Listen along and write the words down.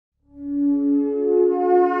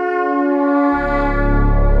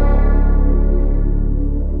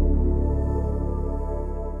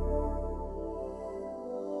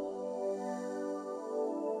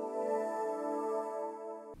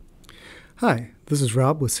Hi, this is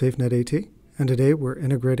Rob with SafeNet AT, and today we're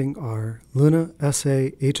integrating our Luna SA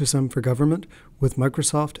HSM for Government with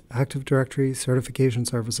Microsoft Active Directory Certification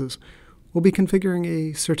Services. We'll be configuring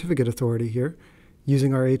a certificate authority here,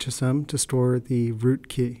 using our HSM to store the root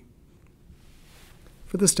key.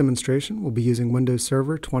 For this demonstration, we'll be using Windows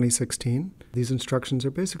Server 2016. These instructions are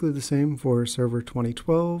basically the same for Server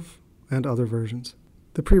 2012 and other versions.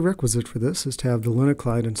 The prerequisite for this is to have the Luna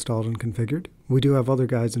client installed and configured. We do have other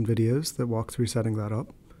guides and videos that walk through setting that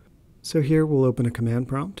up. So here we'll open a command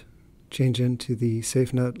prompt, change into the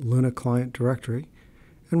SafeNet Luna client directory,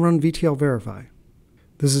 and run VTL verify.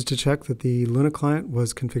 This is to check that the Luna client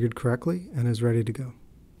was configured correctly and is ready to go.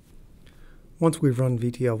 Once we've run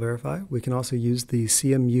VTL verify, we can also use the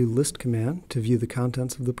CMU list command to view the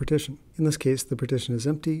contents of the partition. In this case, the partition is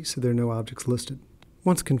empty, so there are no objects listed.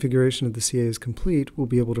 Once configuration of the CA is complete, we'll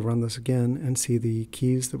be able to run this again and see the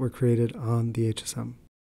keys that were created on the HSM.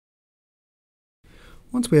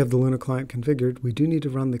 Once we have the Luna client configured, we do need to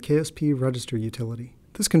run the KSP Register utility.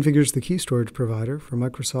 This configures the key storage provider for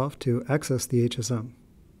Microsoft to access the HSM.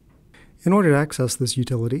 In order to access this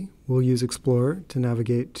utility, we'll use Explorer to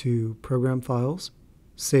navigate to Program Files,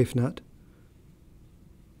 SafeNet,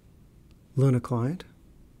 Luna Client,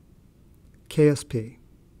 KSP.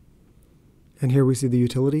 And here we see the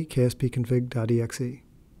utility kspconfig.exe.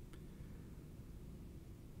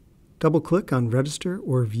 Double-click on Register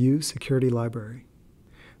or View Security Library.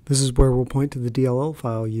 This is where we'll point to the DLL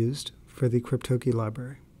file used for the cryptokey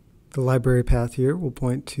library. The library path here will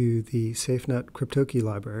point to the SafeNet cryptokey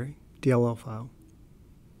library DLL file.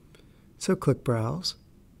 So click Browse,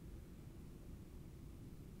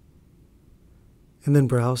 and then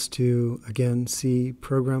browse to, again, see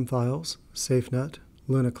Program Files, SafeNet,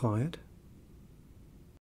 Luna Client.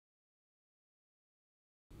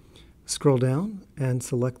 Scroll down and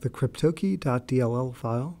select the cryptokey.dll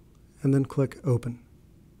file, and then click Open.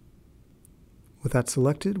 With that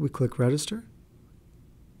selected, we click Register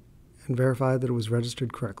and verify that it was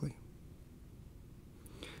registered correctly.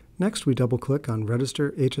 Next, we double-click on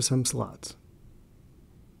Register HSM Slots.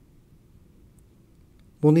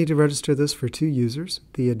 We'll need to register this for two users.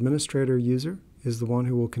 The administrator user is the one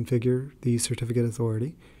who will configure the certificate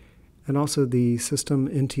authority, and also the System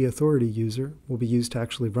NT Authority user will be used to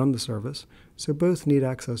actually run the service, so both need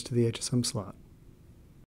access to the HSM slot.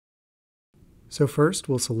 So first,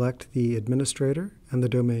 we'll select the administrator and the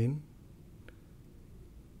domain,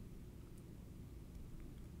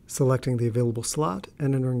 selecting the available slot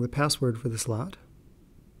and entering the password for the slot.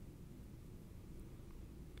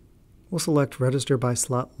 We'll select Register by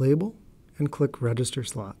Slot Label and click Register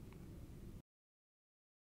Slot.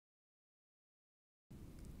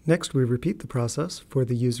 Next, we repeat the process for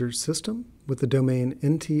the user's system with the domain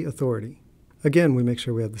NT Authority. Again, we make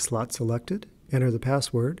sure we have the slot selected, enter the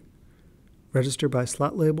password, register by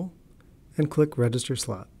slot label, and click Register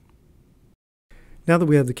Slot. Now that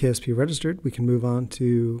we have the KSP registered, we can move on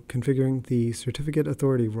to configuring the certificate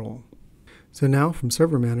authority role. So now from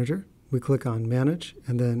Server Manager, we click on Manage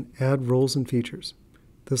and then Add Roles and Features.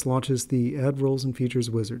 This launches the Add Roles and Features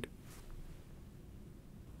wizard.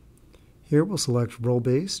 Here we'll select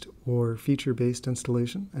Role-Based or Feature-Based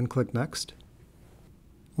Installation and click Next.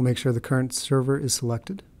 We'll make sure the current server is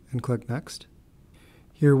selected and click Next.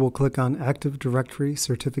 Here we'll click on Active Directory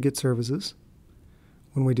Certificate Services.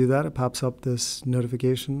 When we do that, it pops up this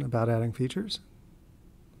notification about adding features.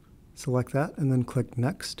 Select that and then click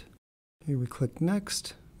Next. Here we click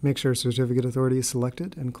Next, make sure Certificate Authority is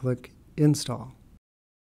selected, and click Install.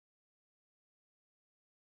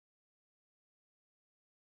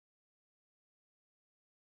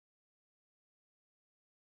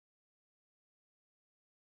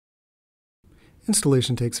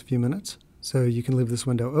 Installation takes a few minutes, so you can leave this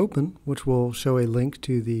window open, which will show a link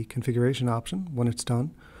to the configuration option when it's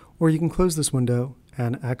done, or you can close this window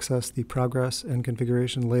and access the progress and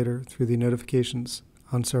configuration later through the notifications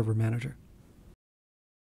on Server Manager.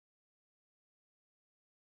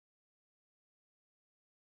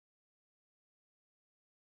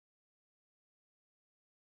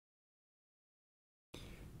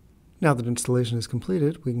 Now that installation is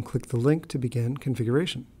completed, we can click the link to begin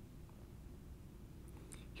configuration.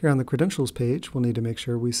 Here on the Credentials page, we'll need to make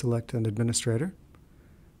sure we select an administrator.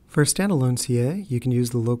 For a standalone CA, you can use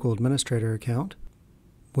the local administrator account.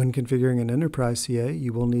 When configuring an enterprise CA,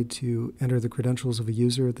 you will need to enter the credentials of a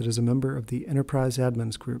user that is a member of the Enterprise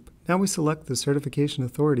Admins group. Now we select the Certification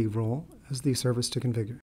Authority role as the service to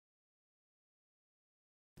configure.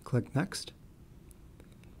 Click Next.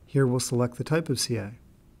 Here we'll select the type of CA.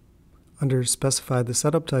 Under Specify the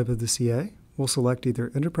setup type of the CA, we'll select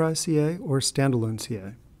either Enterprise CA or Standalone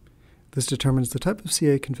CA. This determines the type of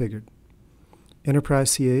CA configured.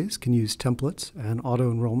 Enterprise CAs can use templates and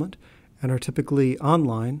auto-enrollment and are typically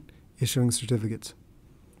online, issuing certificates.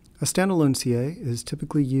 A standalone CA is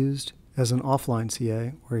typically used as an offline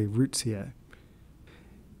CA or a root CA.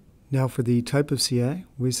 Now for the type of CA,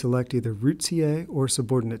 we select either root CA or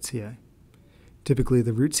subordinate CA. Typically,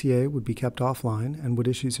 the root CA would be kept offline and would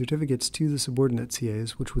issue certificates to the subordinate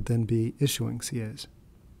CAs, which would then be issuing CAs.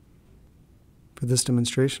 For this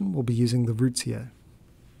demonstration, we'll be using the root CA.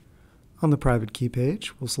 On the private key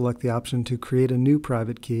page, we'll select the option to create a new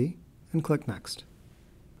private key and click Next.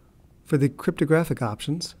 For the cryptographic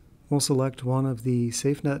options, we'll select one of the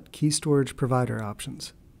SafeNet key storage provider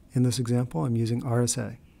options. In this example, I'm using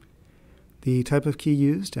RSA. The type of key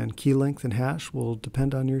used and key length and hash will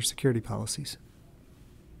depend on your security policies.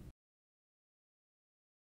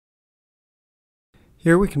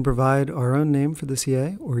 Here we can provide our own name for the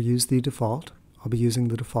CA or use the default. I'll be using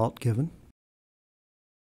the default given.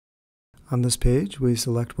 On this page, we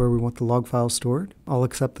select where we want the log file stored. I'll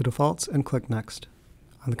accept the defaults and click Next.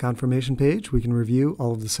 On the confirmation page, we can review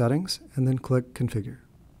all of the settings and then click Configure.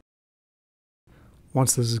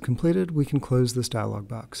 Once this is completed, we can close this dialog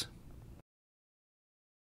box.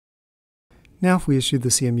 Now if we issue the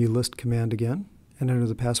CMU list command again and enter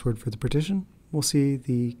the password for the partition, we'll see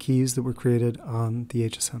the keys that were created on the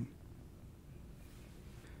HSM.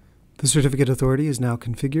 The certificate authority is now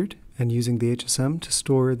configured and using the HSM to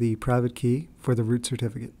store the private key for the root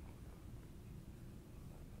certificate.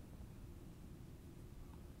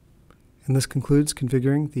 And this concludes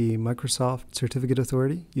configuring the Microsoft Certificate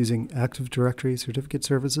Authority using Active Directory Certificate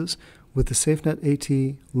Services with the SafeNet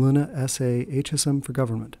AT Luna SA HSM for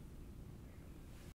Government.